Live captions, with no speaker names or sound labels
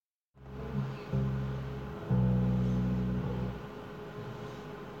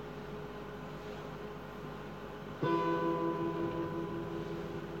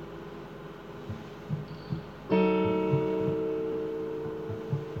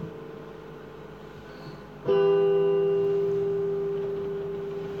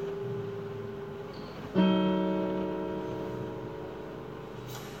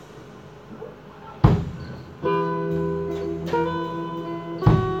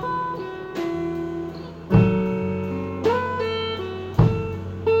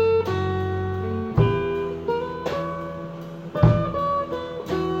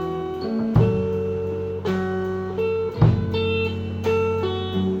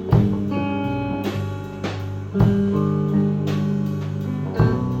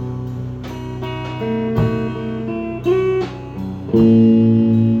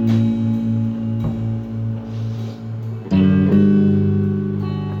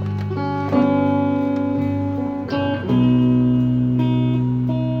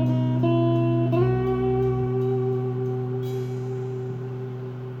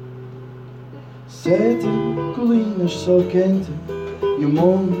sol quente e um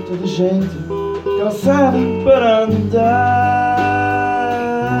monte de gente cansada para andar.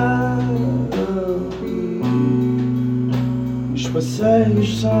 Os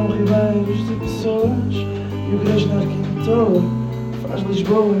passeios são ribeiros de pessoas e o grasnar que entoa faz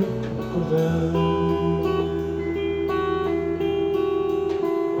Lisboa acordar.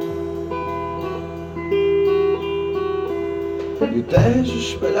 E o Tejo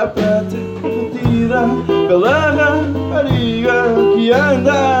espalha a prata derretida pela rapariga que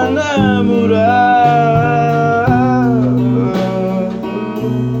anda a namorar.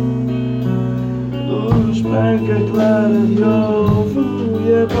 Luz branca clara de ovo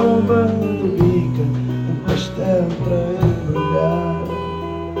e a bomba do bica, um pastel para embrulhar.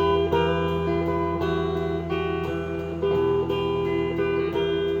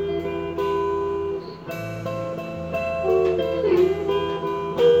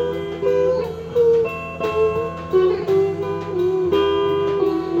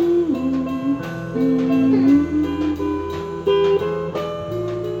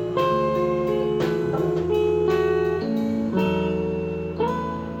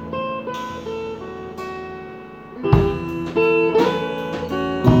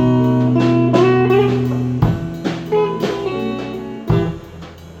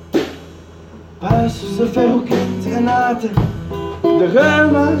 Passos a ferro quente, a nata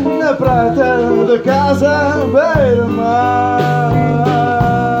derrama na prata da casa beira-mar.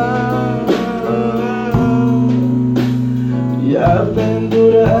 E a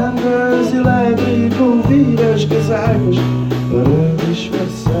pendura andas elétrico vira as casacas para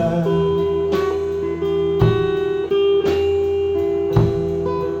disfarçar.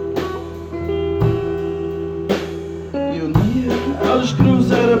 Ao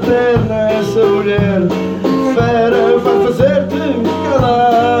descruzar a perna, essa mulher fera vai fazer-te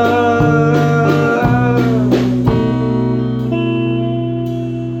calar.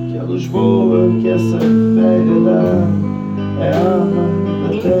 Que a Lisboa que essa velha dá é a alma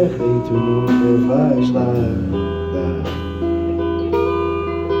da terra e tu nunca vais lá dar.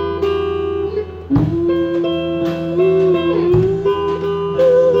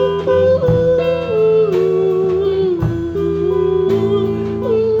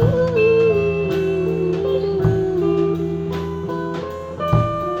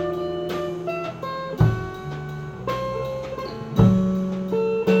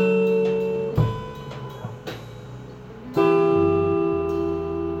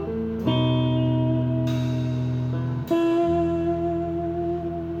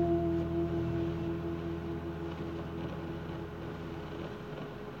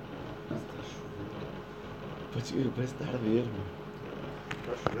 Parece estar a arder, mano.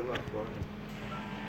 Está chovendo lá fora.